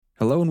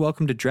Hello and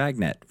welcome to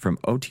Dragnet from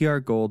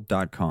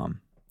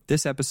OTRGold.com.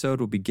 This episode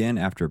will begin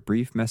after a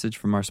brief message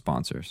from our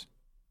sponsors.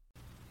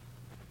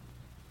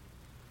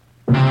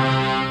 The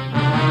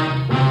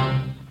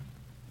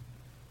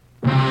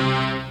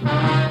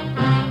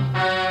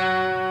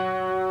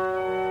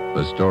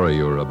story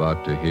you're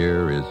about to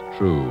hear is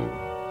true.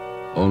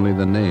 Only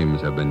the names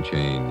have been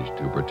changed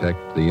to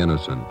protect the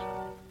innocent.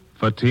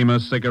 Fatima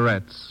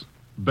Cigarettes,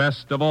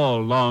 best of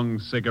all long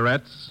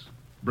cigarettes,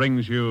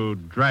 brings you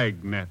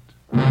Dragnet.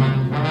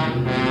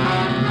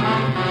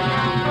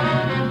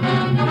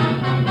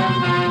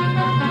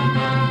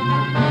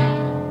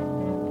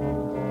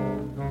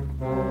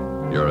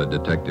 You're a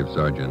detective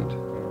sergeant.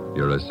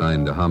 You're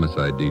assigned to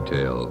homicide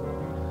detail.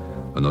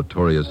 A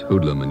notorious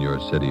hoodlum in your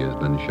city has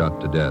been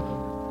shot to death.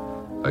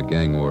 A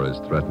gang war is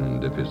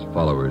threatened if his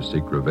followers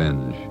seek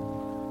revenge.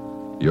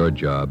 Your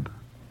job,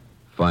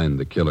 find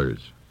the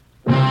killers.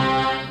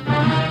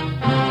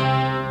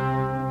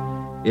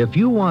 If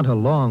you want a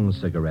long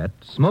cigarette,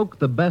 smoke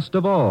the best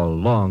of all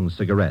long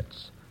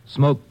cigarettes.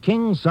 Smoke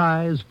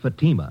king-size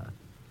Fatima.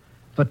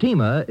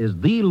 Fatima is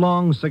the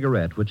long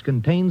cigarette which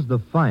contains the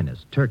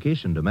finest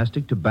Turkish and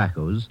domestic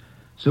tobaccos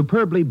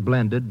superbly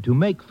blended to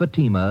make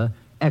Fatima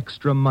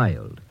extra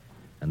mild.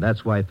 And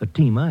that's why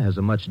Fatima has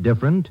a much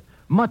different,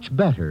 much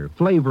better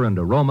flavor and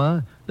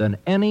aroma than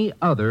any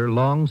other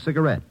long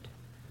cigarette.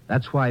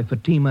 That's why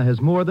Fatima has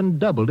more than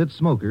doubled its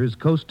smokers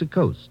coast to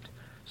coast.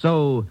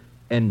 So,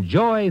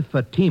 enjoy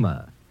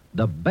Fatima,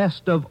 the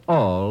best of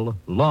all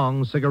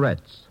long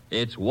cigarettes.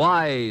 It's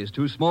wise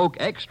to smoke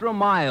extra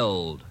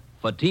mild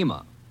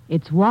Fatima.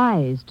 It's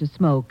wise to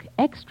smoke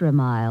extra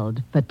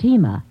mild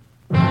Fatima.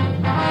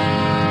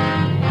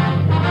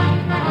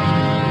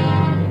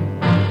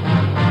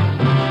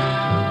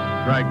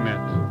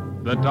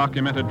 Dragnet, the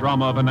documented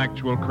drama of an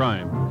actual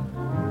crime.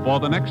 For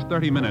the next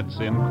 30 minutes,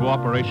 in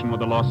cooperation with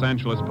the Los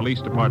Angeles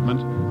Police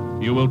Department,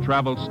 you will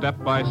travel step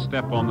by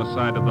step on the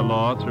side of the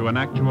law through an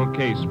actual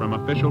case from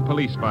official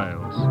police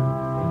files.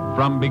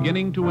 From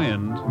beginning to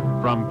end,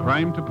 from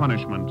crime to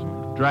punishment,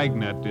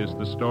 Dragnet is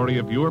the story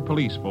of your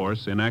police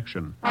force in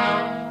action.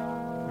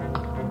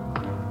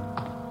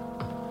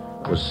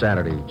 It was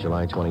Saturday,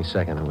 July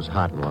 22nd. It was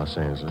hot in Los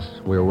Angeles.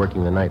 We were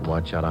working the night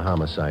watch out of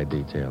homicide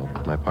detail.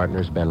 My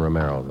partner's Ben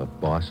Romero. The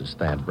boss is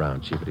Thad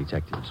Brown, chief of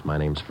detectives. My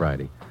name's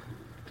Friday.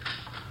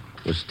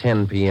 It was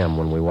 10 p.m.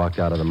 when we walked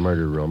out of the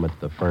murder room at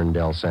the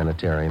Ferndale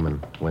Sanitarium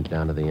and went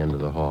down to the end of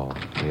the hall,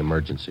 the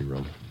emergency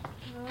room.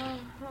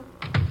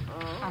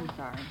 I'm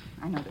sorry.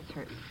 I know this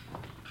hurts.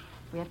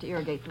 We have to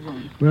irrigate the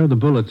wound. Where are the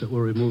bullets that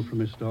were removed from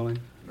Miss Stalling?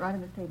 Right on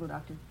this table,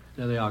 Doctor.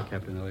 There they are,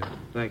 Captain Elliott.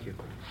 Thank you.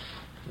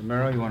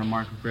 Romero, you want to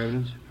mark it for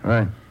evidence? All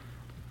right.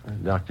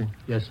 Doctor?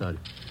 Yes,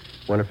 Sergeant.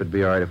 Wonder if it'd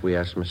be all right if we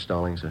asked Miss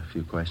Stallings a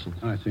few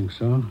questions. I think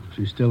so.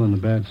 She's still in a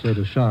bad state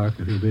of shock,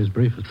 if you'll be as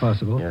brief as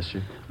possible. Yes,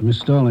 sir. Miss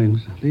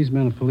Stallings, these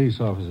men are police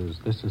officers.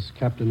 This is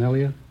Captain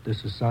Elliott.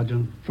 This is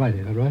Sergeant Friday,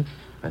 is that right?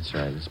 That's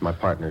right. It's my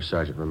partner,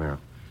 Sergeant Romero.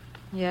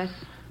 Yes.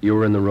 You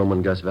were in the room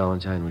when Gus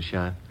Valentine was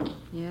shot?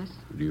 Yes.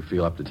 Do you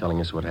feel up to telling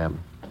us what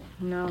happened?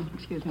 No.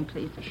 Excuse me,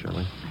 please.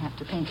 Surely. I have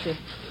to paint this.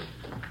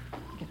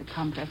 Get the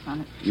compress on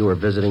it. You were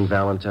visiting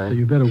Valentine? So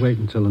you better wait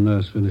until the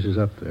nurse finishes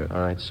up there.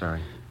 All right,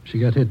 sorry. She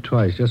got hit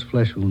twice, just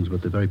flesh wounds,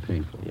 but they're very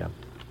painful. Yeah.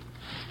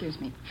 Excuse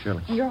me.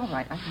 Surely. You're all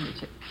right. I can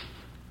reach it.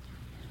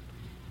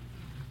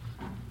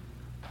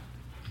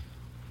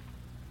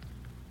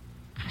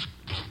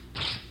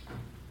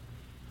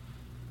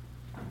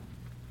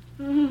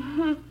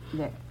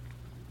 There.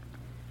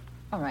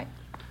 All right.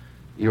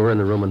 You were in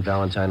the room when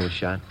Valentine was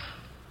shot?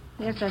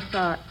 Yes, I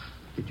saw it.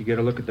 Did you get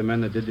a look at the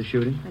men that did the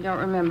shooting? I don't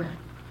remember.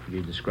 Could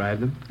you describe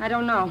them? I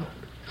don't know.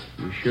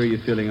 You sure you're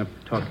feeling up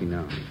to talking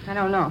now? I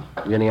don't know.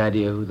 Have you any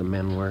idea who the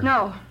men were?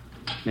 No.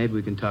 Maybe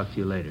we can talk to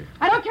you later.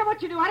 I don't care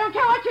what you do. I don't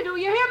care what you do.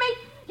 You hear me?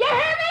 You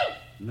hear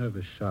me?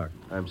 Nervous shock.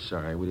 I'm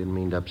sorry. We didn't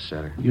mean to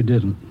upset her. You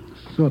didn't.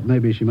 Thought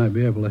maybe she might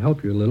be able to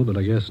help you a little, but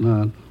I guess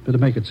not. Better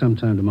make it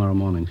sometime tomorrow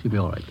morning. She'll be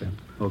all right then.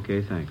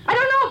 Okay, thanks. I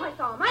don't know if I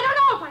saw him. I don't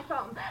know if I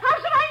saw him. How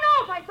should I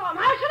know if I saw him?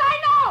 How should I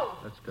know?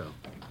 Let's go.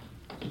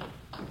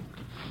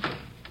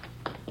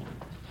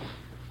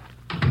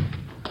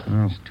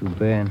 That's too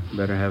bad.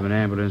 Better have an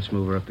ambulance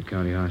move her up to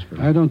county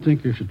hospital. I don't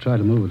think you should try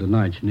to move her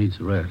tonight. She needs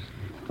a rest.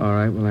 All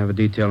right, we'll have a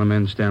detail of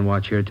men stand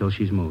watch here till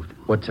she's moved.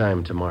 What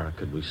time tomorrow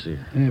could we see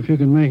her? If you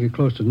can make it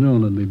close to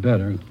noon, it'd be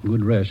better.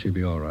 Good rest, she'll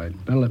be all right.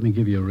 Better let me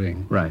give you a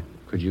ring. Right.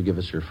 Could you give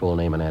us her full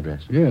name and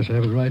address? Yes, I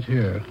have it right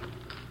here.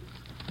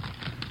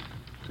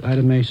 It's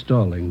Ida Mae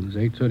Stallings,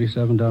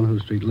 837 Downhill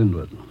Street,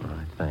 Linwood. All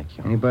right, thank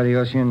you. Anybody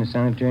else here in the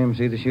sanitarium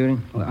see the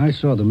shooting? Well, I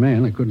saw the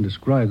men. I couldn't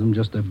describe them,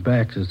 just their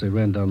backs as they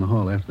ran down the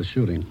hall after the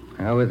shooting.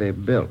 How were they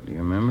built, do you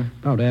remember?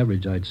 About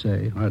average, I'd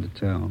say. Hard to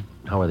tell.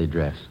 How are they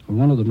dressed? Well,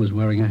 one of them was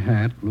wearing a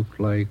hat, looked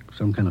like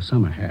some kind of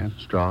summer hat.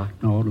 Straw?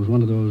 No, it was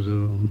one of those,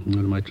 what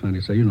am I trying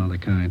to say? You know the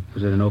kind.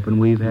 Was it an open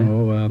weave hat?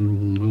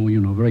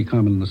 Oh, very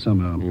common in the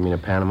summer. You mean a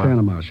Panama?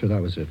 Panama, sure,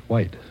 that was it.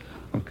 White.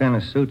 What kind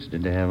of suits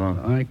did they have on?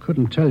 I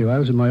couldn't tell you. I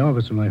was in my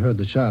office when I heard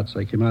the shots.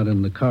 I came out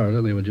in the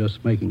corridor. They were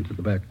just making to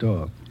the back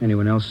door.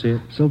 Anyone else see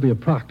it? Sylvia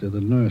Proctor,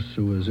 the nurse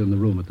who was in the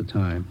room at the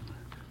time.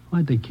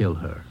 Why'd they kill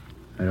her?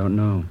 I don't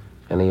know.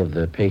 Any of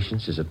the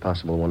patients, is it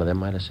possible one of them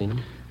might have seen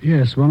him?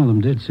 Yes, one of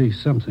them did see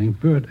something.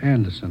 Bert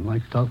Anderson.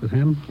 Like to talk with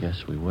him?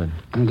 Yes, we would.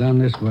 And down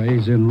this way,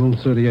 he's in room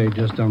 38,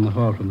 just down the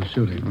hall from the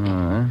shooting.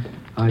 All right.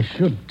 I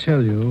should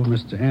tell you,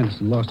 Mr.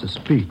 Anderson lost his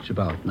speech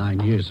about 9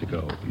 years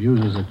ago. He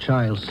uses a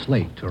child's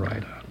slate to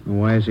write on.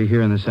 Why is he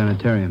here in the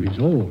sanitarium? He's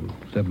old,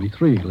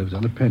 73, lives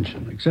on a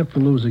pension. Except for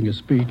losing his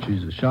speech,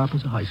 he's as sharp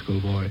as a high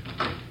school boy.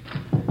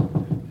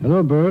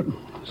 Hello, Bert.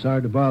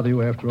 Sorry to bother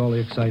you after all the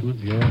excitement.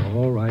 Yeah,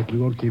 all right. We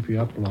won't keep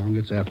you up long.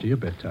 It's after your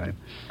bedtime.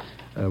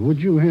 Would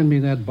you hand me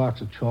that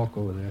box of chalk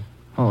over there?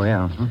 Oh,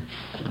 yeah.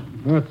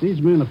 Bert,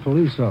 these men are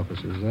police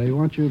officers. I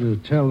want you to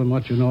tell them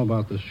what you know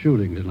about the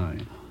shooting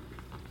tonight.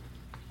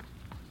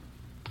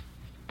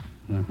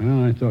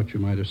 I thought you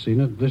might have seen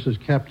it. This is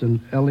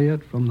Captain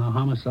Elliott from the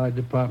Homicide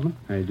Department.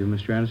 How you do,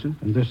 Mr. Anderson?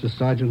 And this is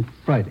Sergeant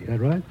Friday, is that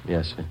right?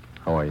 Yes, sir.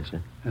 How are you,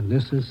 sir? And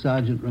this is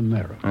Sergeant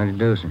Romero. How do you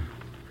do, sir?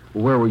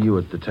 Where were you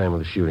at the time of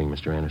the shooting,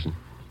 Mr. Anderson?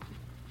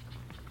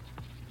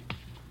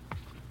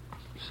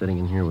 Sitting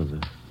in here with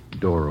the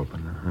door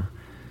open, huh?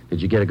 Did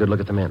you get a good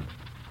look at the men?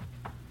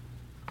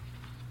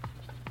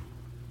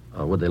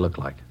 What'd they look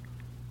like?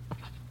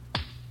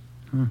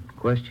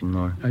 Question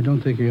mark. I don't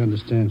think he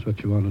understands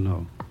what you want to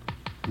know.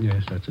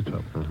 Yes, that's the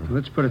trouble.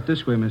 Let's put it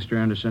this way, Mr.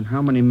 Anderson.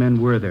 How many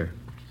men were there?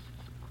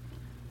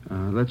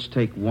 Let's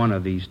take one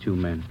of these two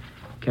men.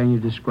 Can you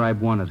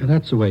describe one of them?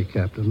 That's the way,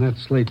 Captain. That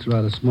slate's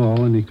rather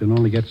small, and he can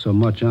only get so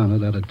much on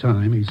it at a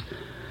time. He's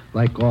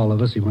like all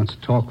of us. He wants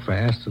to talk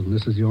fast, and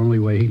this is the only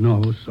way he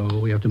knows, so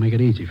we have to make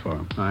it easy for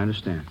him. I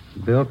understand.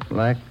 Built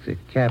like the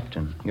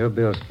captain. Your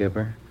bill,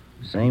 Skipper.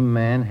 Same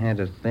man had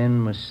a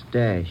thin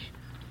mustache.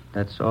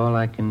 That's all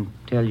I can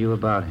tell you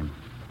about him.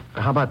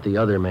 How about the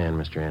other man,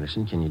 Mr.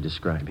 Anderson? Can you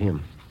describe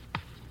him?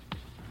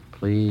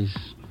 Please.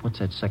 What's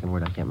that second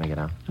word? I can't make it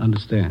out.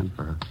 Understand.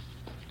 Uh-huh.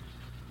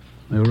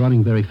 They were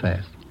running very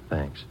fast.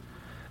 Thanks.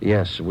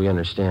 Yes, we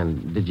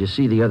understand. Did you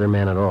see the other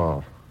man at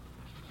all?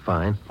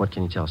 Fine. What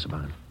can you tell us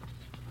about him?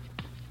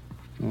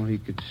 All he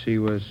could see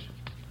was...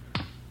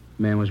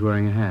 man was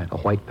wearing a hat. A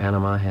white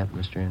Panama hat,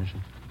 Mr.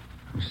 Anderson?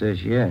 He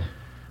says yes.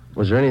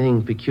 Was there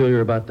anything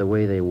peculiar about the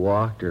way they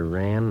walked or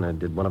ran?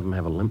 Did one of them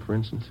have a limp, for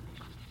instance?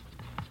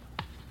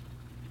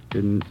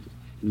 Didn't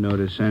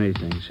notice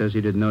anything. Says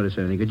he didn't notice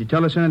anything. Could you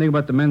tell us anything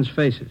about the men's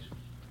faces?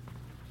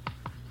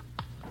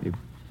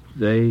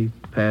 They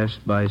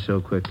passed by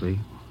so quickly.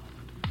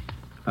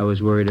 I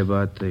was worried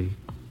about the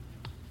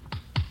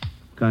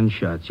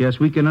gunshots. Yes,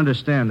 we can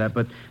understand that,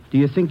 but do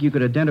you think you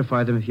could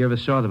identify them if you ever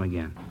saw them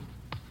again?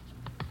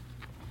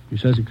 He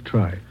says he could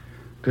try.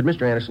 Could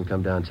Mr. Anderson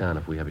come downtown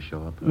if we have a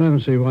show up? I don't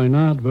see why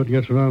not, but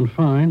gets around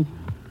fine.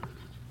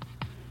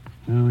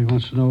 Now he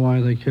wants to know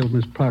why they killed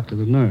Miss Proctor,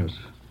 the nurse.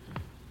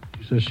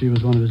 He says she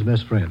was one of his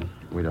best friends.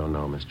 We don't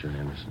know, Mr.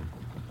 Anderson.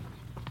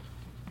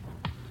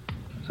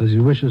 Says he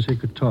wishes he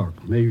could talk.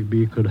 Maybe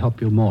he could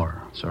help you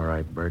more. It's all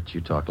right, Bert.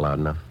 You talk loud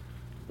enough.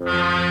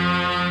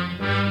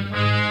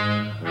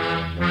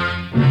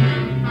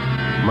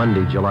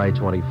 Monday, July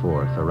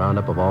 24th, a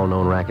roundup of all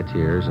known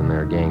racketeers and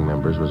their gang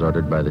members was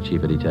ordered by the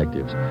chief of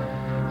detectives.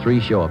 3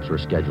 show-ups were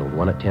scheduled,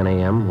 one at 10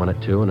 a.m., one at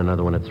 2, and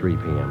another one at 3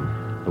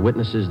 p.m. The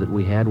witnesses that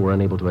we had were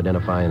unable to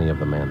identify any of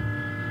the men.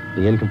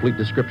 The incomplete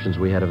descriptions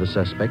we had of the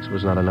suspects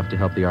was not enough to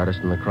help the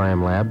artist in the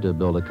crime lab to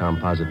build a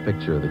composite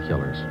picture of the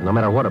killers. No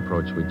matter what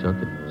approach we took,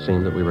 it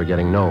seemed that we were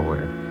getting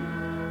nowhere.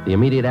 The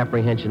immediate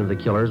apprehension of the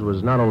killers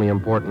was not only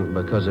important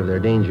because of their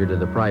danger to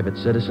the private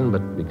citizen,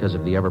 but because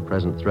of the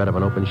ever-present threat of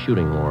an open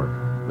shooting war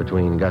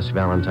between Gus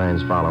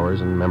Valentine's followers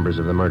and members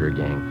of the murder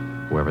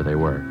gang, whoever they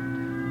were.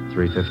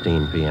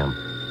 3:15 p.m.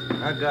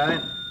 I got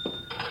it.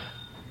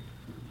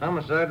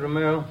 Homicide,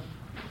 Romero.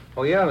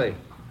 Oh, Yelly.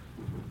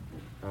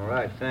 All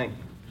right, thank you.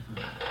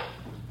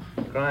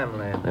 Crime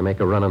lab. They make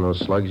a run on those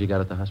slugs you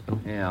got at the hospital?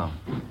 Yeah,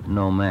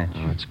 no match.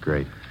 Oh, that's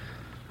great.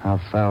 How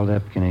fouled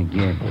up can it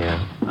get? Yeah.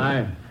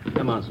 Hi.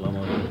 Come on,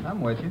 Slow-Mo.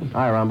 I'm with you.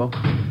 Hi, Rambo.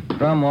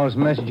 Cromwell's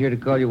message here to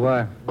call you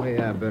wire. Well,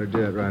 yeah, I better do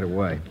it right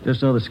away.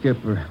 Just so the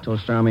skipper told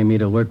Starmy and me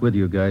to work with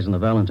you guys on the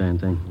Valentine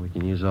thing. We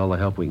can use all the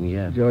help we can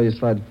get. Joe, you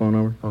slide the phone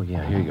over? Oh,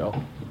 yeah, here you go.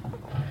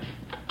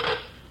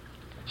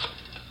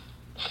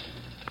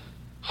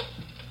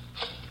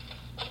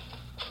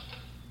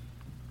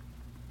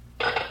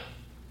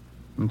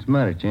 What's the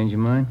matter? Change your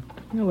mind?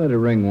 You let her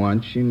ring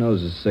once. She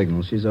knows the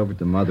signal. She's over at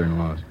the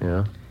mother-in-law's.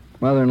 Yeah?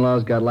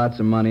 Mother-in-law's got lots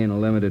of money and a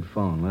limited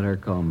phone. Let her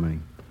call me.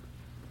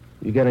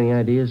 You got any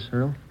ideas,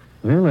 Earl?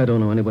 Well, I don't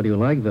know anybody who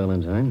liked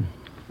Valentine.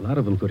 A lot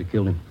of them could have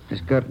killed him.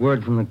 Just got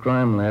word from the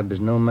crime lab. There's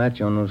no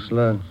match on those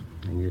slugs.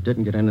 And you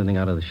didn't get anything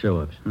out of the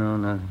show-ups. No,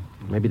 nothing.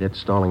 Maybe that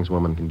Stallings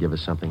woman can give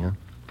us something, huh?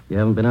 You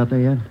haven't been out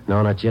there yet?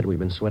 No, not yet. We've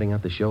been sweating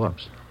out the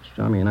show-ups.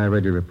 Stormy and I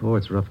read your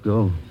reports. Rough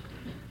go.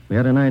 We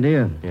had an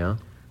idea. Yeah?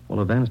 One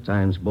of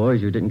Valentine's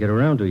boys you didn't get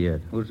around to yet.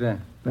 Who's that?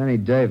 Benny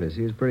Davis.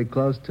 He was pretty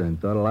close to him.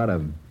 Thought a lot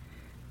of him.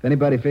 If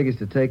anybody figures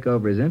to take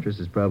over his interest,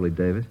 it's probably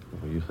Davis.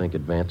 Well, you think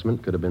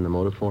advancement could have been the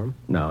motive for him?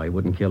 No, he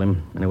wouldn't kill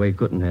him. Anyway, he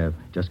couldn't have.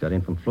 Just got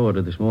in from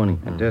Florida this morning.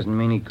 That doesn't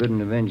mean he couldn't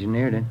have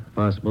engineered it.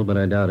 Possible, but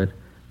I doubt it.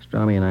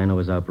 Strami and I know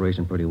his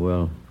operation pretty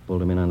well.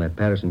 Pulled him in on that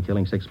Patterson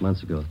killing 6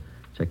 months ago.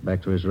 Checked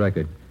back through his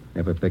record.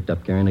 Never picked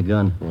up carrying a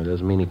gun. Well, it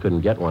doesn't mean he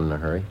couldn't get one in a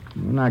hurry.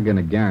 We're not going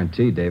to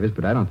guarantee, Davis,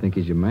 but I don't think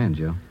he's your man,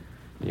 Joe.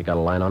 You got a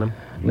line on him?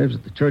 Lives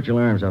at the Churchill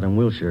Arms out in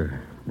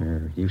Wilshire,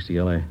 near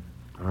UCLA.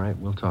 All right,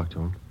 we'll talk to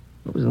him.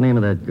 What was the name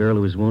of that girl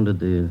who was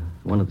wounded, the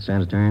one at the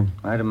sanitarium?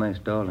 Ida Mae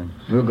Stallings.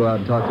 We'll go out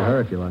and talk to her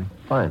if you like.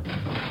 Fine.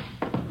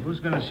 Who's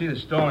going to see the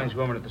Stallings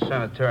woman at the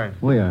sanitarium?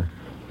 We are.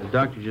 The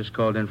doctor just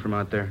called in from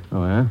out there.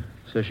 Oh, yeah?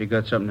 Says she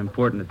got something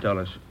important to tell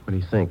us. What do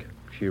you think?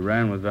 She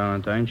ran with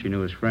Valentine. She knew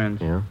his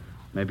friends. Yeah?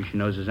 Maybe she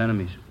knows his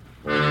enemies.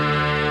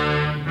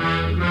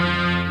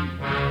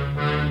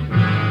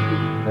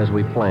 As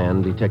we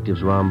planned,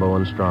 Detectives Rombo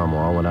and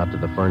Stromwall went out to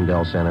the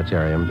Ferndale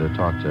Sanitarium to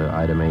talk to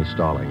Ida Mae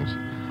Stallings.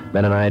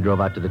 Ben and I drove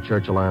out to the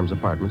Churchill Arms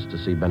apartments to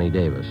see Benny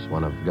Davis,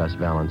 one of Gus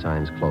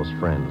Valentine's close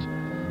friends.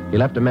 He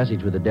left a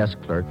message with the desk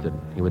clerk that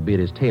he would be at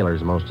his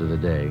tailor's most of the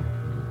day.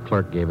 The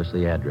clerk gave us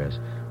the address.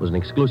 It was an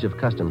exclusive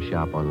custom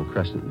shop on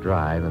Crescent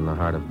Drive in the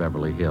heart of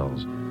Beverly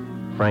Hills.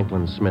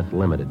 Franklin Smith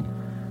Limited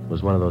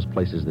was one of those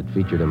places that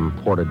featured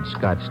imported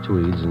Scotch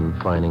tweeds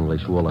and fine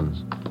English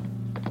woolens.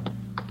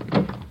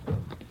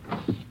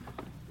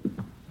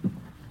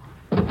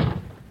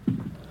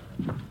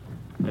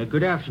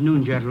 Good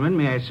afternoon, gentlemen.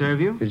 May I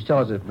serve you? Could you tell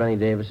us if Benny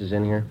Davis is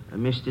in here?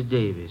 Mr.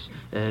 Davis.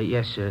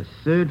 Yes, sir.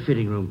 Third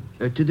fitting room.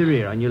 To the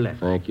rear, on your left.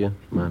 Thank you.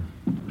 Come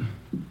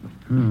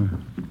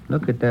on.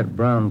 Look at that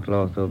brown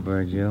cloth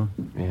over there, Joe.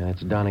 Yeah,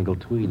 that's Donegal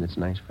tweed. That's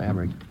nice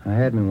fabric. I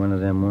had me one of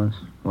them once.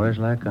 Wears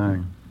like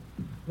iron.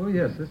 Oh,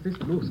 yes. This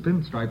blue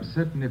pinstripe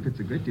certainly fits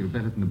a great deal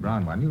better than the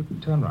brown one. You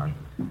turn round.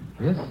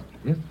 Yes,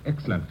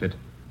 excellent fit.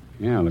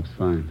 Yeah, looks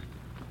fine.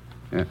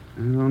 I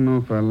don't know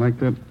if I like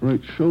that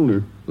right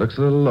shoulder. Looks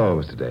a little low,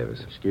 Mr.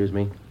 Davis. Excuse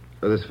me?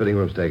 This fitting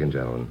room's taken,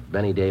 gentlemen.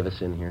 Benny Davis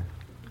in here.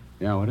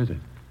 Yeah, what is it?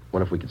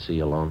 Wonder if we could see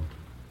you alone.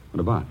 What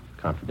about?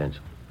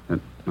 Confidential.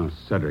 No,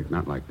 Cedric,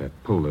 not like that.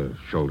 Pull the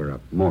shoulder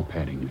up. More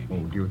padding, maybe.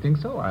 Oh, do you think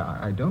so?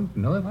 I don't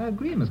know if I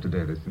agree, Mr.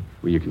 Davis.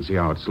 Well, you can see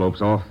how it slopes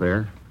off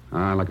there.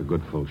 I like a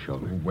good full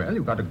shoulder. Well,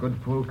 you've got a good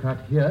full cut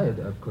here.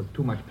 Of course,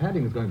 too much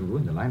padding is going to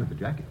ruin the line of the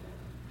jacket.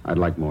 I'd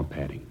like more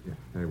padding. Yeah,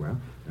 very well.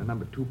 A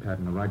number 2 pad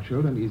on the right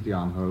shoulder and ease the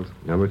armholes.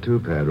 Number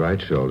 2 pad,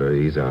 right shoulder,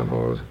 ease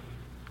armholes.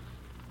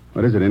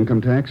 What is it, income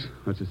tax?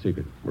 What's the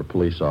secret? We're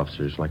police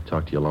officers. Like to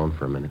talk to you alone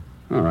for a minute.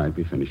 All right,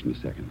 be finished in a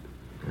second.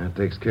 That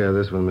takes care of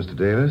this one, Mr.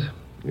 Davis.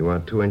 You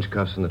want 2-inch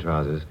cuffs in the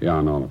trousers? Yeah,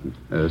 on all of them.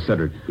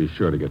 Cedric, be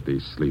sure to get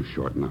these sleeves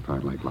short enough.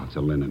 I'd like lots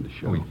of linen to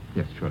show. Oh,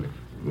 yes, surely.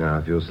 Now,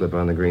 if you'll slip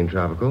on the green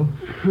tropical.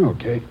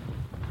 Okay.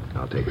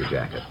 I'll take the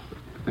jacket.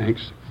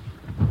 Thanks.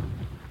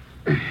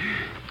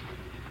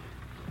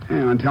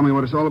 Hey, want to tell me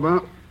what it's all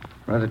about?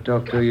 Rather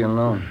talk to you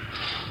alone.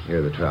 Here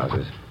are the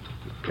trousers.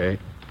 Okay.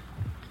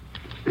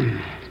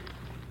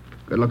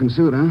 Good-looking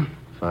suit, huh?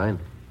 Fine.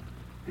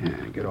 Yeah,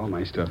 I get all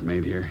my stuff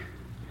made here.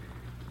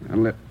 I'll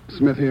let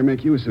Smith here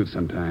make you a suit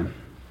sometime.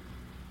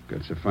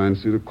 Got a fine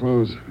suit of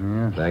clothes.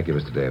 Yeah. Thank you,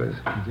 Mr. Davis.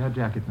 Is your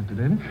jacket, Mr.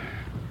 Davis?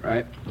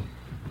 Right.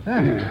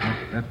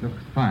 That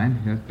looks fine.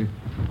 Yes, the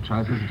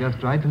trousers are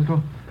just right. A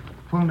little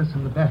fullness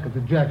in the back of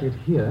the jacket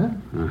here.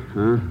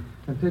 Uh-huh.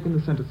 And take in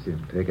the center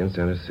seam. Take in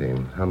center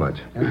seam. How much?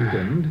 And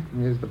pinned.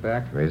 Here's the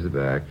back. Raise the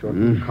back.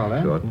 Shorten the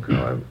collar. Shorten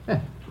collar.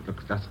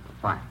 Looks just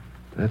fine.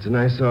 That's a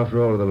nice soft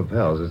roll of the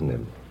lapels, isn't it?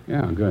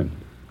 Yeah, good.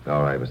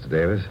 All right, Mr.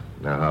 Davis.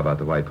 Now, how about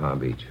the white Palm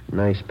Beach?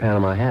 Nice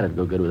Panama hat. It'd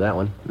go good with that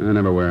one. I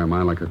never wear them.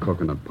 I like a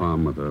coconut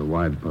palm with a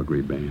wide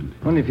puggree band.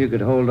 Wonder if you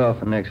could hold off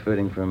the next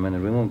fitting for a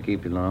minute. We won't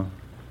keep you long.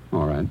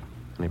 All right.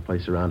 Any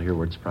place around here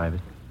where it's private?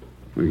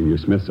 We can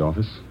use Smith's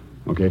office.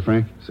 Okay,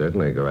 Frank?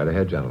 Certainly. Go right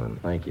ahead, gentlemen.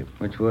 Thank you.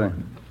 Which way?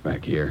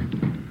 Back here.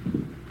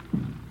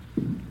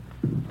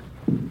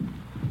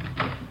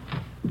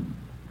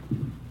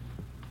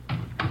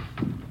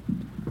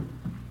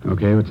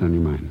 Okay, what's on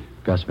your mind?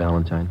 Gus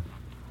Valentine.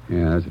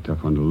 Yeah, that's a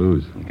tough one to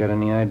lose. You got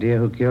any idea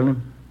who killed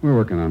him? We're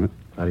working on it.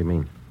 How do you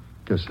mean?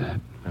 Just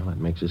that. Well, that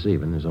makes us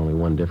even. There's only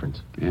one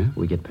difference. Yeah?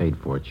 We get paid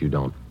for it. You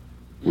don't.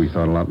 We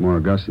thought a lot more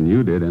of Gus than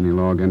you did. Any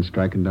law against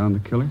striking down the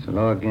killers? It's a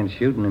law against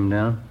shooting him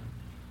down.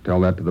 Tell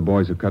that to the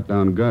boys who cut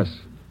down Gus.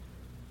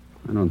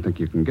 I don't think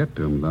you can get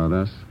to him without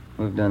us.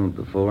 We've done it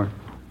before.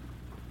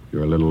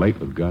 You're a little late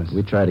with Gus.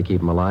 We tried to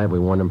keep him alive. We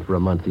warned him for a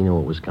month. He knew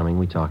what was coming.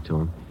 We talked to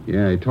him.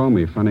 Yeah, he told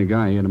me. Funny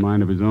guy. He had a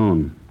mind of his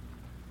own.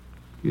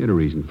 He had a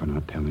reason for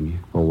not telling you.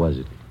 What was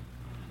it?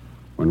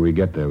 When we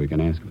get there, we can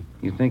ask him.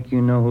 You think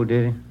you know who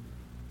did it?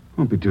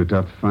 Won't be too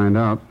tough to find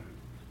out.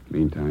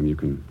 Meantime, you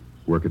can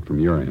work it from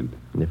your end.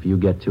 And if you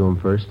get to him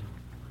first?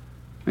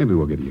 Maybe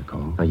we'll give you a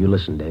call. Now, you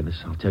listen,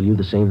 Davis. I'll tell you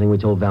the same thing we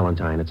told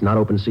Valentine. It's not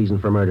open season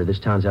for murder. This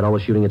town's had all the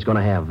shooting it's going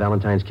to have.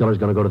 Valentine's killer's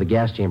going to go to the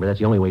gas chamber. That's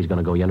the only way he's going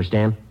to go. You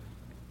understand?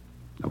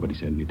 Nobody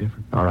said any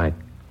different. All right.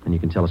 And you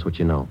can tell us what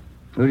you know.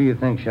 Who do you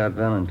think shot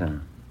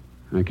Valentine?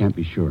 I can't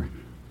be sure.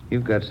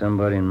 You've got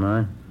somebody in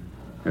mind.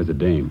 There's a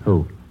dame.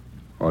 Who?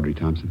 Audrey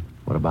Thompson.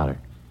 What about her?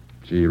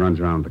 She runs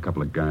around with a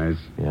couple of guys.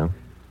 Yeah?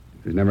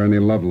 There's never any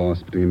love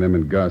lost between them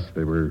and Gus.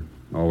 They were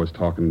always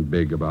talking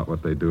big about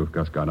what they'd do if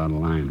Gus got out of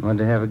line. What'd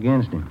they have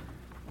against him?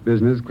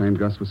 Business claimed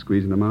Gus was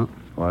squeezing them out.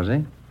 Was he?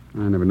 I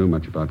never knew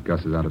much about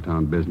Gus's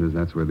out-of-town business.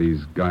 That's where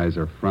these guys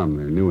are from.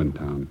 They're new in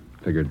town.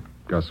 Figured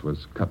Gus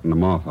was cutting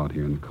them off out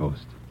here on the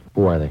coast.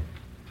 Who are they?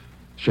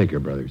 Shaker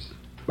Brothers,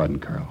 Bud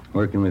and Carl.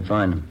 Where can we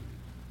find them?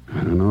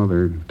 I don't know.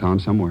 They're in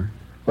town somewhere.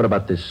 What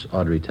about this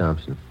Audrey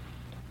Thompson?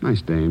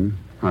 Nice dame.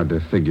 Hard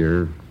to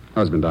figure.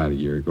 Husband died a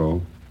year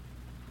ago.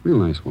 Real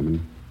nice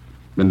woman.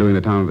 Been doing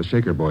the town with the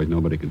Shaker boys.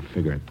 Nobody can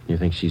figure it. You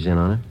think she's in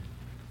on it?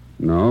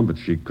 No, but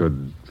she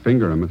could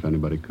finger him if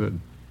anybody could.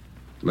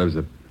 Lives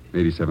at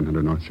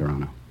 8700 North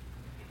Serrano.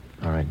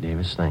 All right,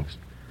 Davis, thanks.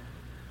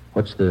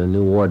 What's the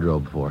new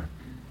wardrobe for?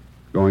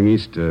 Going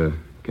east to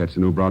catch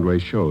the new Broadway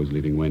shows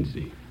leaving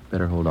Wednesday.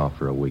 Better hold off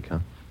for a week, huh?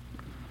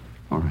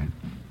 All right.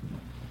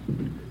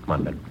 Come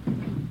on, Ben.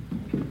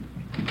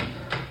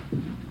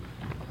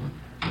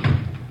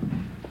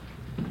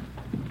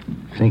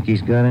 Think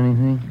he's got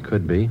anything?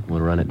 Could be.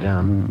 We'll run it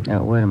down.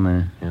 Now, wait a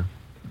minute. Yeah?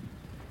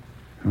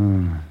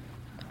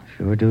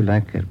 Sure do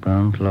like that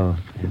brown cloth.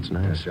 It's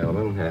nice. Yes,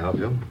 gentlemen, may I help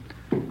you?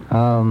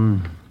 How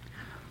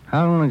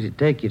long does it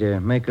take you to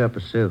make up a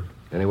suit?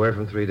 Anywhere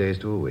from 3 days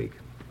to a week.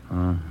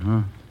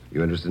 Uh-huh.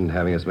 You interested in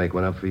having us make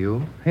one up for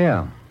you?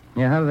 Yeah.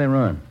 Yeah, how do they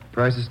run?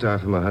 Prices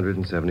start from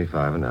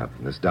 $175 and up.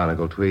 This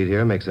Donegal tweed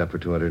here makes up for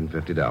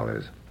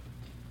 $250.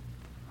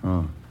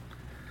 Oh.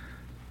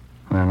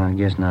 Well, I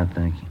guess not,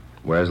 thank you.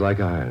 Wears like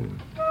iron.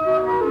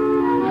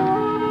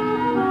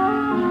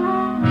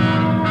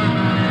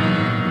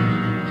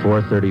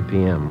 $4:30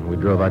 p.m. We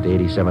drove out to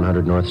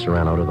 8700 North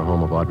Serrano to the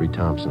home of Audrey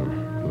Thompson.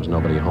 There was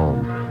nobody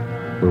home.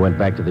 We went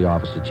back to the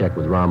office to check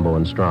with Rombo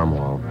and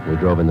Stromwall. We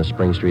drove in the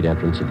Spring Street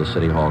entrance of the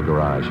City Hall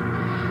garage.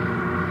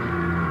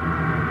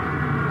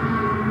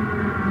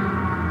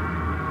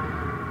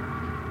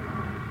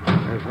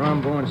 There's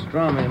Rombo and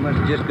Strom. They must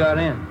have just got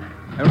in.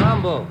 Hey,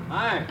 Rombo.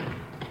 Hi.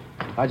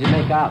 How'd you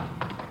make out?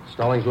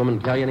 Stallings woman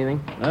tell you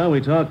anything? Well,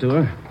 we talked to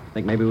her.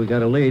 Think maybe we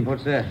got a lead.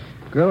 What's that?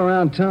 Girl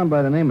around town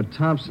by the name of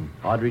Thompson.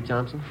 Audrey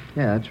Thompson?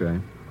 Yeah, that's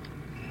right.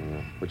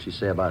 What'd she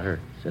say about her?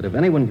 Said if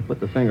anyone could put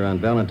the finger on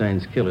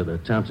Valentine's killer, the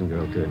Thompson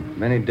girl could.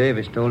 Benny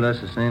Davis told us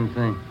the same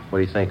thing. What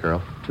do you think,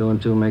 Earl? 2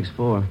 and 2 makes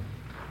 4.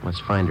 Let's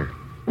find her.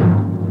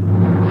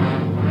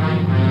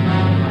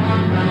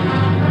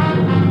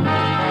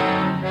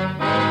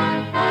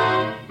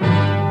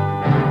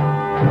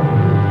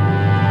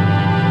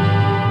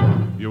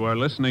 You are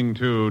listening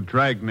to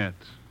Dragnet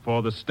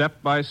for the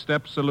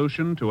step-by-step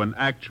solution to an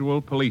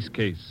actual police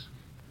case.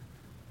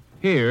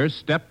 Here,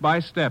 step by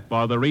step,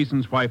 are the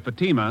reasons why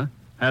Fatima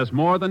has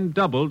more than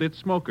doubled its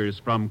smokers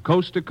from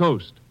coast to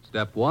coast.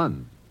 Step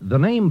 1. The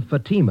name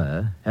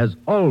Fatima has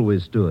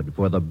always stood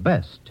for the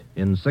best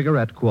in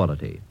cigarette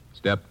quality.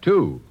 Step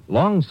 2.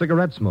 Long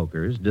cigarette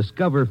smokers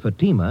discover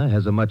Fatima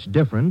has a much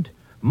different,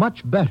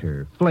 much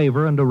better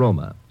flavor and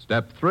aroma.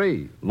 Step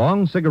 3.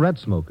 Long cigarette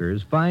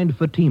smokers find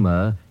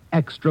Fatima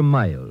extra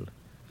mild.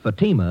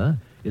 Fatima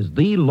is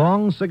the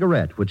long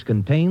cigarette which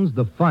contains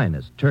the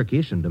finest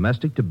Turkish and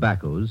domestic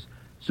tobaccos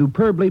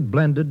superbly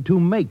blended to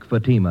make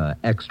Fatima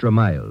extra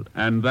mild.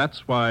 And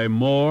that's why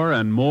more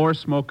and more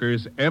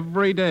smokers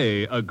every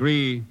day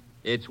agree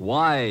It's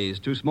wise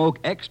to smoke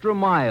extra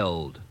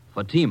mild.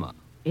 Fatima.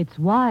 It's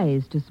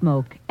wise to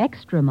smoke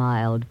extra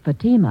mild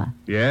Fatima.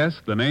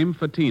 Yes, the name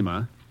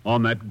Fatima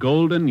on that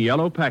golden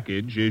yellow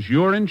package is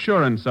your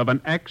insurance of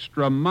an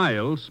extra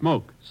mild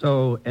smoke.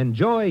 So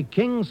enjoy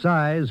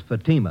king-size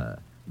Fatima,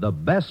 the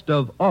best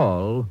of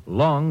all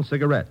long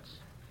cigarettes.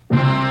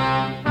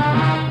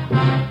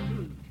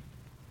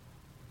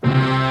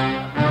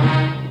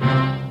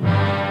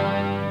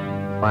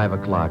 5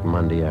 o'clock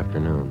Monday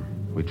afternoon.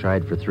 We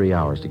tried for 3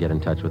 hours to get in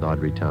touch with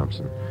Audrey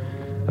Thompson.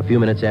 A few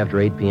minutes after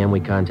 8 p.m., we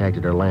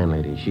contacted her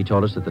landlady. She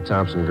told us that the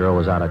Thompson girl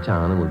was out of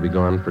town and would be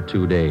gone for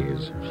 2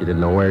 days. She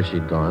didn't know where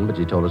she'd gone, but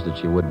she told us that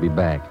she would be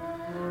back.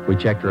 We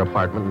checked her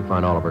apartment and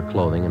found all of her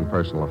clothing and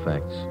personal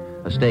effects.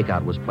 A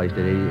stakeout was placed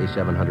at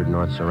 8700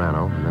 North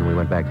Serrano, and then we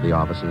went back to the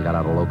office and got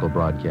out a local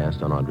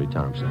broadcast on Audrey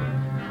Thompson.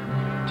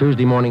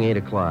 Tuesday morning, 8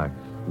 o'clock.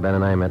 Ben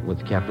and I met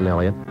with Captain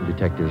Elliott,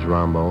 detectives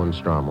Rombo and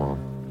Stromwall.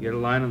 Get a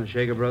line on the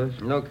Shaker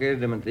Brothers? Located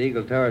them at the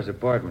Eagle Towers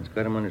apartments.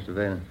 Got them under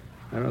surveillance.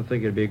 I don't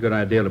think it'd be a good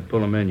idea to pull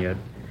them in yet.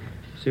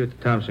 See what the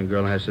Thompson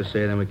girl has to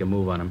say, then we can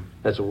move on them.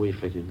 That's what we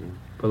figured.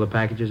 Pull the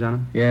packages on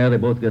them? Yeah, they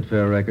both got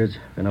fair records.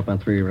 Been up on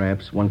 3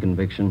 raps, 1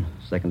 conviction,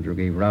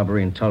 second-degree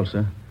robbery in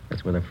Tulsa.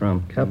 That's where they're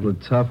from. Couple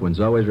of tough ones,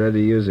 always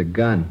ready to use a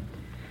gun.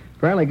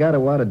 Apparently got a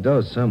wad of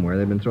dough somewhere.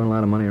 They've been throwing a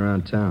lot of money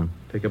around town.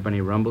 Pick up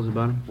any rumbles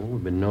about them? Well,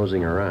 we've been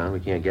nosing around. We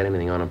can't get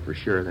anything on them for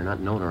sure. They're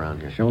not known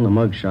around here. Shown the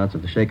mug shots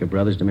of the Shaker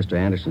brothers to Mr.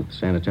 Anderson at the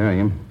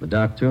sanitarium. The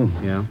doc, too.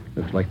 Yeah?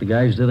 Looks like the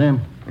guys to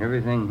them.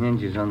 Everything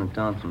hinges on the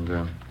Thompson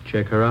girl.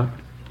 Check her out?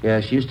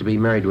 Yeah, she used to be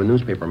married to a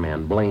newspaper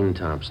man, Blaine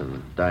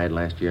Thompson. Died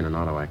last year in an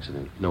auto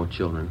accident. No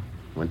children.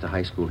 Went to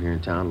high school here in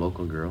town,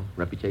 local girl.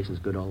 Reputation's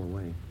good all the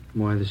way.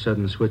 Why the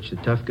sudden switch to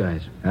tough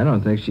guys? I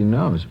don't think she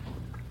knows.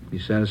 You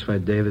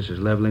satisfied Davis is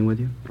leveling with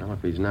you? Well,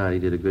 if he's not, he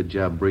did a good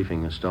job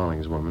briefing the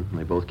Stallings woman.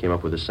 They both came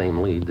up with the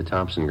same lead, the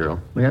Thompson girl.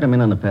 We had him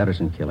in on the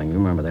Patterson killing. You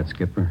remember that,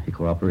 Skipper? He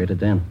cooperated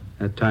then.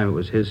 That time it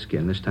was his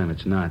skin. This time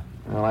it's not.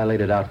 Well, I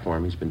laid it out for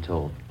him. He's been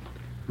told.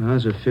 Well,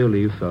 how's it feel to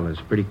you fellas?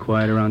 Pretty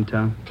quiet around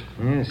town?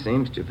 Yeah,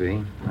 seems to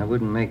be. I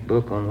wouldn't make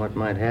book on what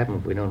might happen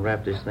if we don't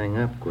wrap this thing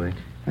up quick.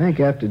 I think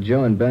after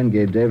Joe and Ben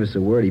gave Davis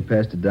a word, he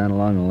passed it down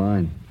along the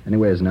line.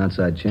 Anyway, there's an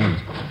outside chance.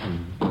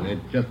 They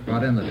just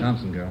brought in the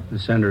Thompson girl.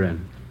 Send her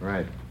in.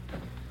 Right.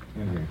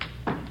 In here.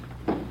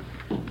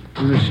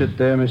 You just sit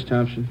there, Miss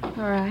Thompson.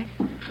 All right.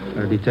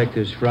 Our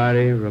detectives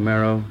Friday,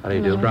 Romero, how do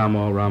you do?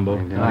 Stromwell,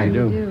 Rombo. How do you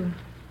do?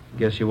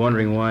 Guess you're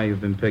wondering why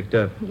you've been picked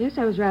up. Yes,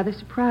 I was rather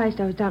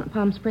surprised. I was down at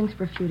Palm Springs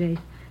for a few days.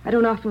 I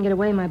don't often get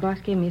away. My boss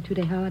gave me a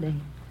 2-day holiday.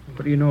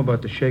 What do you know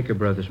about the Shaker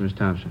brothers, Miss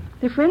Thompson?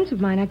 They're friends of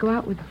mine. I go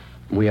out with them.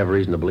 We have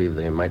reason to believe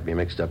they might be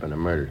mixed up in a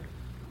murder.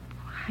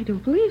 I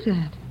don't believe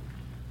that.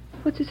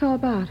 What's this all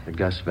about? The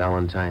Gus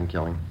Valentine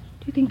killing.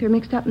 Do you think they're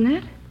mixed up in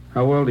that?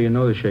 How well do you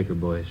know the Shaker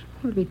boys?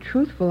 Well, to be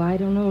truthful, I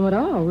don't know them at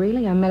all,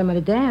 really. I met them at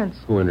a dance.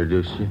 Who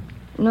introduced you?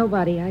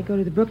 Nobody. I go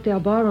to the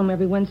Brookdale Ballroom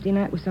every Wednesday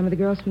night with some of the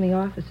girls from the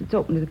office. It's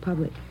open to the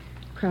public.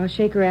 Carl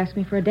Shaker asked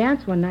me for a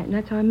dance one night, and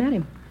that's how I met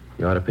him.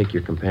 You ought to pick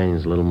your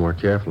companions a little more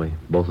carefully.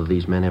 Both of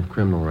these men have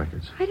criminal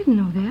records. I didn't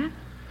know that.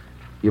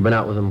 You've been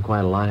out with them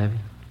quite a lot, have you?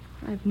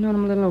 I've known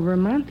them a little over a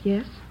month,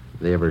 yes.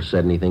 They ever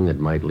said anything that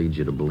might lead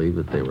you to believe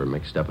that they were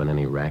mixed up in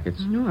any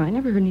rackets? No, I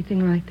never heard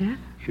anything like that.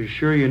 You're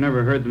sure you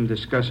never heard them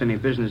discuss any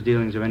business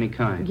dealings of any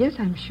kind? Yes,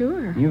 I'm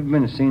sure. You've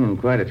been seen in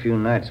quite a few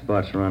night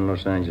spots around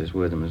Los Angeles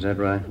with them, is that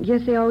right?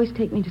 Yes, they always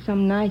take me to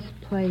some nice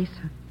place.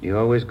 You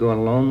always go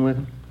alone with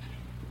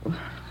them?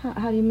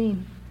 How do you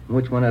mean?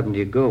 Which one of them do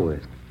you go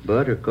with,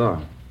 Bud or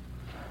Carl?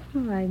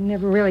 Well, I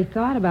never really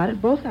thought about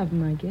it. Both of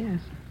them, I guess.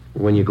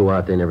 When you go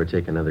out, they never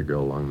take another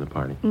girl along the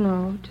party?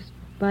 No, just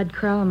Bud,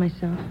 Carl, and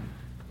myself.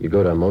 You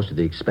go to most of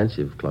the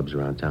expensive clubs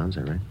around town, is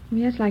that right?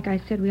 Yes, like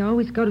I said, we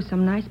always go to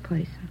some nice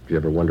place. Do you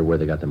ever wonder where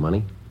they got the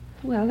money?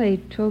 Well, they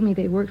told me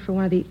they worked for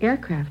one of the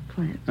aircraft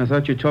plants. I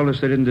thought you told us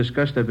they didn't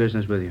discuss their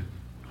business with you.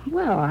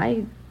 Well,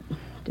 I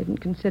didn't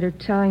consider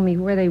telling me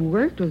where they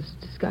worked was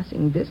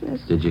discussing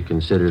business. Did you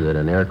consider that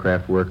an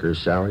aircraft worker's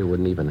salary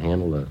wouldn't even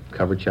handle the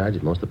cover charge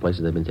at most of the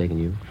places they've been taking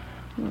you?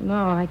 Well,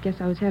 no, I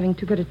guess I was having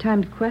too good a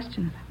time to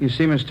question it. You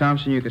see, Miss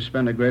Thompson, you could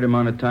spend a great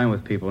amount of time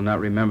with people and not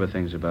remember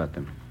things about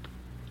them.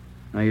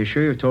 Now, you're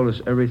sure you've told us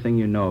everything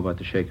you know about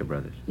the Shaker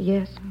brothers?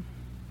 Yes.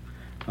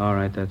 All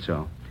right, that's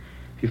all.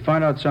 If you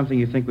find out something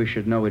you think we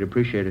should know, we'd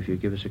appreciate it if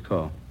you'd give us a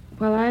call.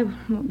 Well, I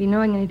won't be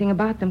knowing anything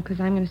about them because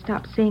I'm going to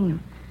stop seeing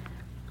them.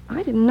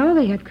 I didn't know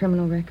they had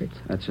criminal records.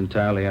 That's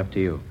entirely up to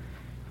you.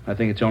 I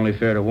think it's only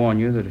fair to warn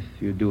you that if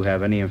you do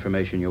have any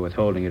information you're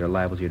withholding, it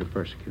liable you to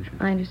persecution.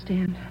 I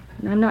understand.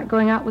 And I'm not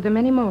going out with them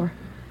anymore.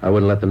 I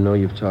wouldn't let them know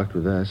you've talked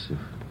with us. If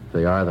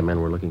they are the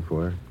men we're looking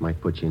for, it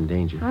might put you in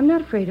danger. I'm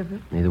not afraid of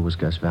it. Neither was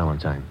Gus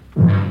Valentine.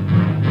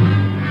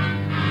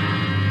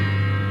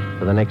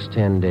 For the next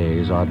 10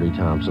 days, Audrey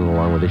Thompson,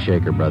 along with the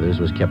Shaker brothers,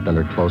 was kept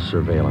under close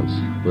surveillance.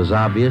 It was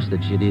obvious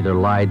that she'd either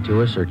lied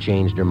to us or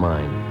changed her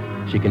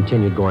mind. She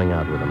continued going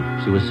out with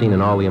them. She was seen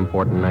in all the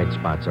important night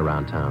spots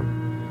around town.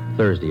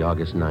 Thursday,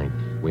 August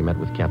 9th, we met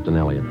with Captain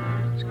Elliott.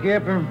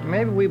 Skipper,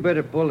 maybe we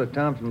better pull the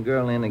Thompson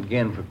girl in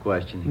again for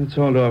questioning. Let's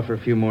hold off for a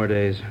few more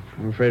days.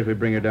 I'm afraid if we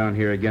bring her down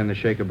here again, the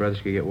Shaker brothers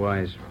could get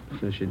wise.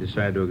 Since she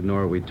decided to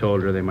ignore what we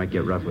told her, they might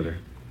get rough with her.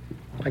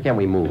 Why can't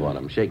we move on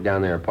them? Shake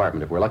down their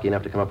apartment. If we're lucky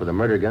enough to come up with a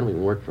murder gun, we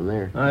can work from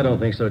there. I don't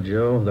think so,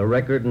 Joe. The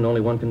record and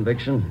only one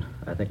conviction.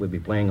 I think we'd be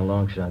playing a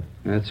long shot.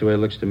 That's the way it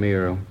looks to me,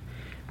 Earl.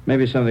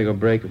 Maybe something will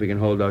break if we can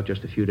hold out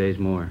just a few days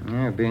more.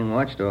 Yeah, being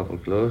watched awful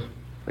close.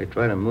 If they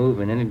try to move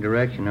in any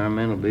direction, our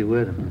men will be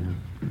with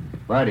them.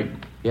 Friday.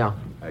 Yeah?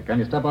 Can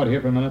you step out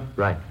here for a minute?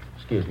 Right.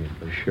 Excuse me,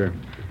 please. Sure.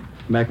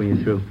 Come back when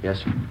you're through. Yes,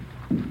 sir.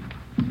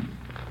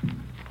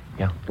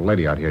 Yeah? The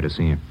lady out here to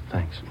see you.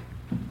 Thanks.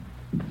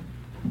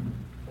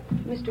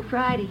 Mr.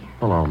 Friday.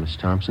 Hello, Miss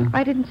Thompson.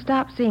 I didn't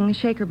stop seeing the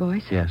Shaker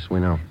boys. Yes, we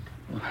know.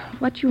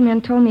 What you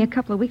men told me a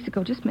couple of weeks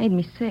ago just made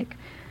me sick.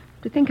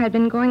 To think I'd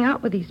been going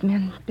out with these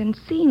men, been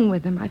seen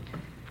with them. I've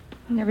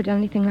never done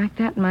anything like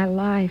that in my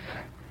life.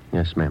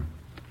 Yes, ma'am.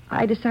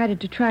 I decided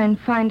to try and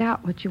find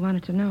out what you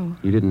wanted to know.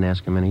 You didn't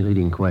ask him any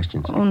leading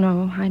questions. Oh,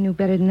 no. I knew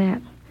better than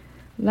that.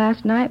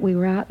 Last night we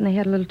were out and they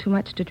had a little too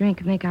much to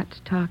drink and they got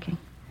to talking.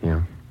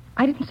 Yeah?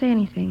 I didn't say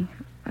anything.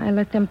 I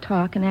let them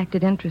talk and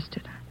acted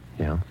interested.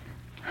 Yeah?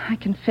 I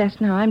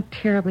confess now, I'm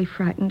terribly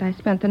frightened. I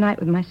spent the night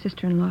with my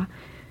sister-in-law.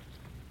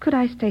 Could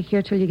I stay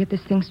here till you get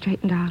this thing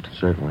straightened out?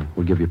 Certainly.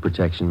 We'll give you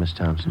protection, Miss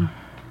Thompson.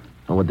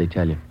 Now, what'd they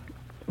tell you?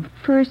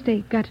 First, they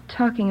got to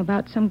talking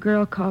about some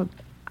girl called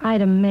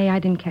Ida May. I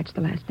didn't catch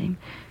the last name.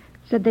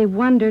 Said they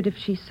wondered if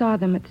she saw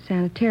them at the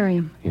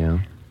sanitarium. Yeah?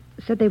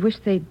 Said they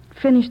wished they'd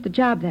finished the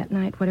job that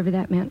night, whatever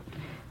that meant.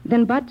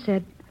 Then Bud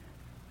said,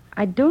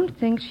 I don't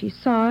think she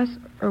saw us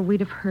or we'd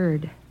have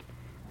heard.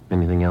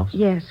 Anything else?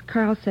 Yes.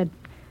 Carl said,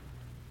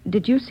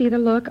 did you see the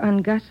look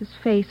on Gus's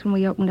face when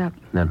we opened up?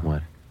 Then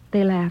what?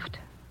 They laughed.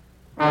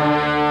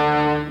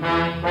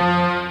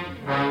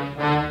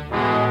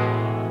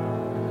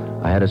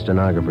 had a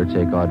stenographer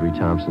take Audrey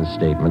Thompson's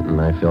statement,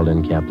 and I filled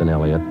in Captain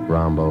Elliott,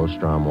 Rombo,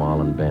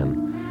 Stromwall, and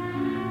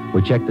Ben.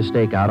 We checked the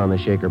stakeout on the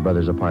Shaker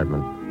brothers'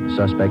 apartment. The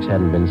suspects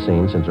hadn't been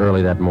seen since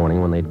early that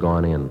morning when they'd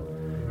gone in.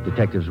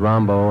 Detectives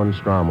Rombo and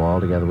Stromwall,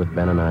 together with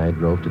Ben and I,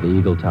 drove to the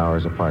Eagle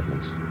Towers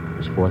apartments. It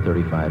was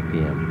 4:35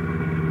 p.m.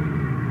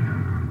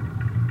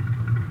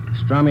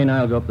 Strommy and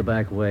I'll go up the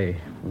back way.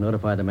 We'll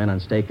notify the men on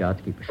stakeout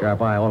to keep a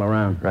sharp eye all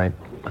around. Right.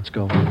 Let's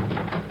go.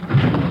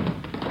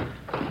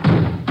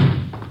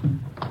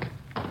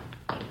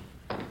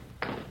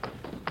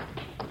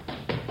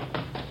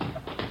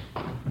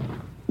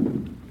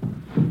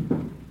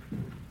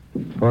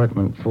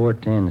 Apartment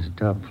 410 is the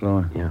top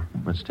floor. Yeah,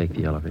 let's take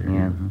the elevator.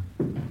 Yeah.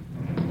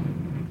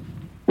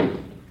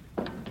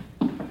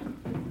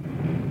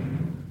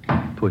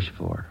 Push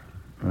 4.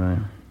 Right.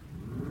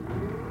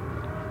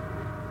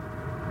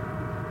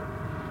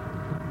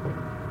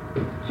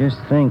 Just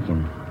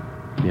thinking.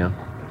 Yeah?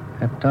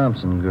 That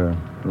Thompson girl,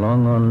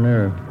 long on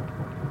nerve.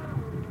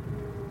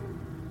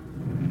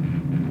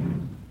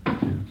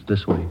 It's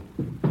this way.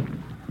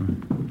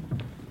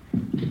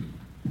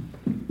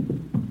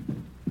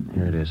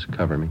 Here it is.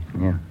 Cover me.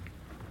 Yeah.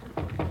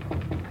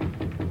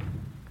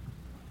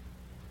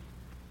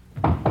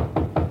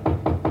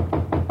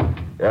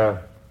 Yeah.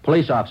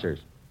 Police officers.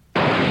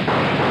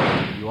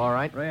 You all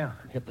right? Yeah.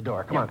 Hit the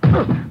door. Come on.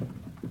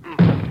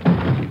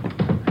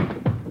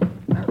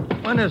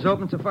 Window's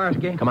open so far as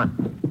gate. Come on.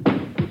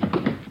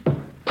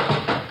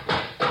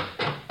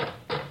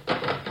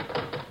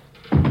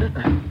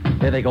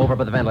 There they go over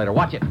by the ventilator.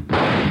 Watch it.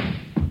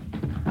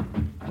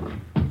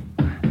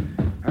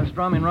 There's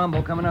Strommy and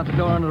Rombo coming out the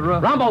door under the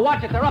roof. Rombo,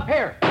 watch it. They're up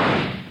here.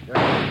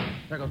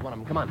 There goes one of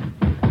them. Come on.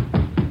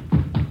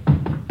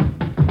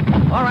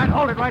 All right,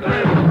 hold it right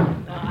there.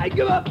 I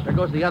give up. There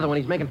goes the other one.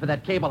 He's making for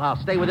that cable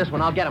house. Stay with this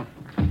one. I'll get him.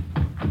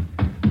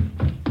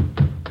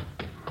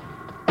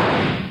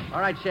 All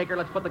right, Shaker,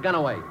 let's put the gun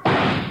away.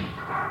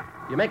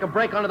 You make a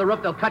break onto the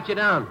roof, they'll cut you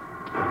down.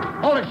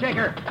 Hold it,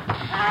 Shaker.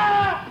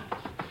 Ah!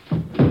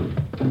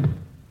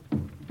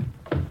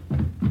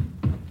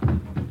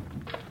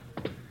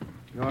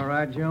 You all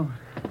right, Joe?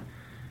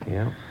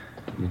 Yeah.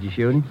 Did you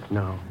shoot him?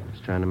 No. He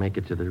was trying to make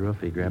it to the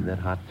roof. He grabbed that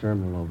hot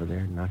terminal over there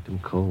and knocked him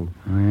cold.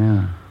 Oh,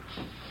 yeah.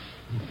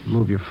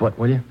 Move your foot,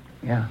 will you?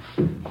 Yeah.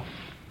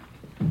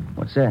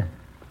 What's that?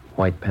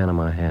 White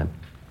Panama hat.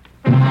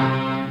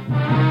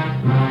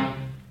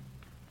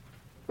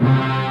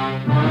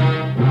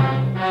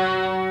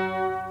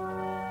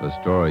 The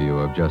story you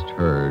have just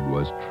heard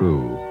was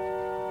true.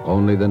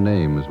 Only the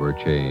names were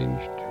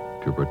changed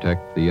to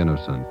protect the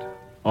innocent.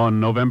 On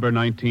November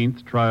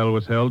 19th, trial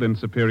was held in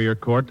Superior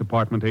Court,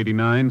 Department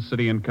 89,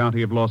 City and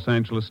County of Los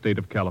Angeles, State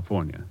of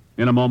California.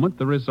 In a moment,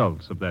 the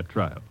results of that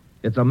trial.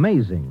 It's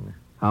amazing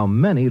how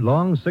many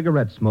long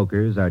cigarette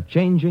smokers are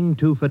changing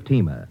to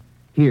Fatima.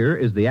 Here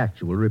is the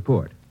actual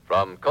report.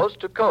 From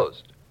coast to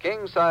coast,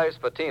 king-size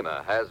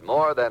Fatima has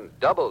more than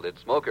doubled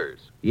its smokers.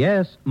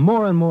 Yes,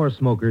 more and more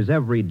smokers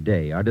every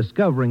day are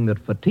discovering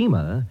that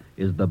Fatima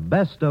is the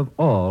best of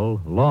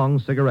all long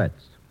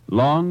cigarettes.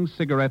 Long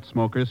cigarette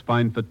smokers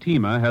find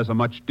Fatima has a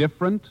much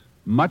different,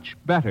 much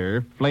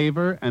better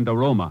flavor and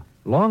aroma.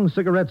 Long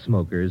cigarette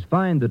smokers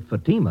find that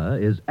Fatima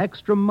is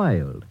extra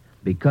mild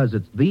because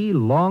it's the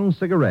long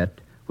cigarette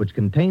which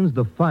contains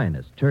the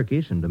finest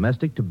Turkish and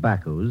domestic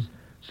tobaccos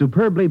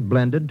superbly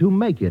blended to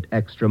make it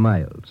extra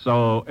mild.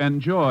 So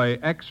enjoy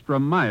extra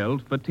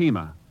mild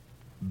Fatima.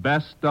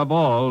 Best of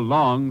all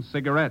long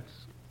cigarettes.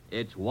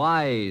 It's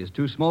wise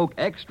to smoke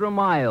extra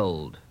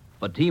mild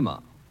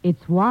Fatima.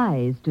 It's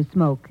wise to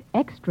smoke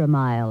extra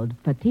mild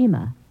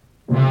Fatima.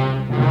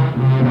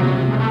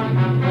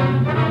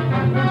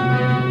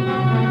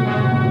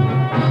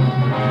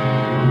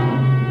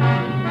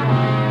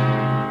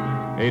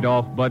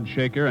 Adolph Bud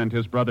Shaker and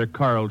his brother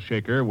Carl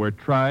Shaker were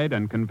tried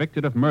and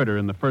convicted of murder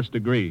in the first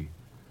degree.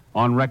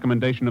 On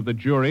recommendation of the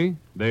jury,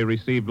 they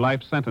received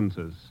life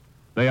sentences.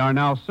 They are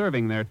now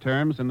serving their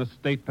terms in the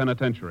state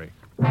penitentiary.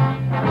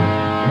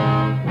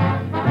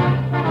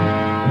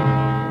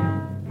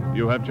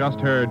 You have just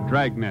heard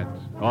Dragnet,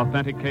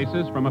 authentic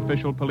cases from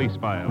official police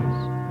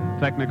files.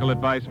 Technical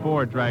advice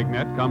for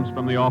Dragnet comes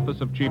from the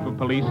Office of Chief of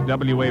Police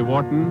W.A.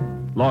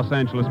 Wharton, Los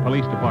Angeles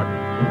Police Department.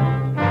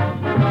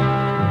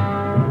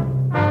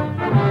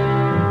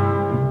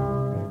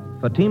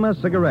 Fatima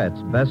Cigarettes,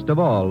 best of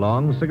all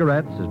long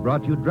cigarettes, has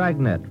brought you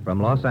Dragnet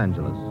from Los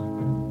Angeles.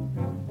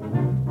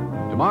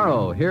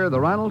 Tomorrow, hear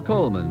the Ronald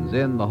Colmans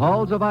in The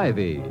Halls of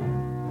Ivy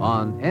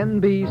on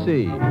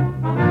NBC.